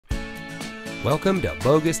Welcome to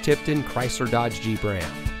Boggus Tipton Chrysler Dodge Jeep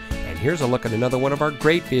Ram. And here's a look at another one of our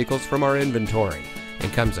great vehicles from our inventory.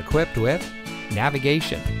 It comes equipped with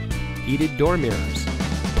navigation, heated door mirrors,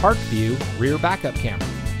 park view rear backup camera,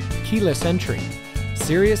 keyless entry,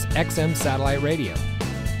 Sirius XM satellite radio,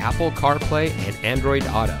 Apple CarPlay and Android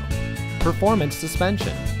Auto, performance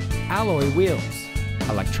suspension, alloy wheels,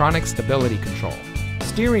 electronic stability control,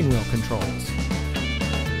 steering wheel controls.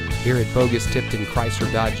 Here at Boggus Tipton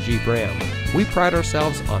Chrysler Dodge Jeep Ram, we pride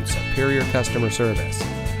ourselves on superior customer service.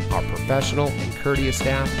 Our professional and courteous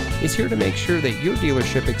staff is here to make sure that your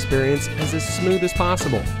dealership experience is as smooth as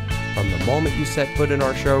possible. From the moment you set foot in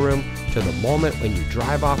our showroom to the moment when you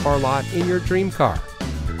drive off our lot in your dream car.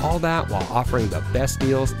 All that while offering the best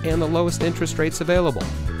deals and the lowest interest rates available.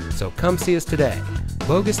 So come see us today.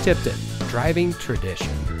 Boggus Tipton, driving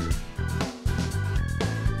tradition.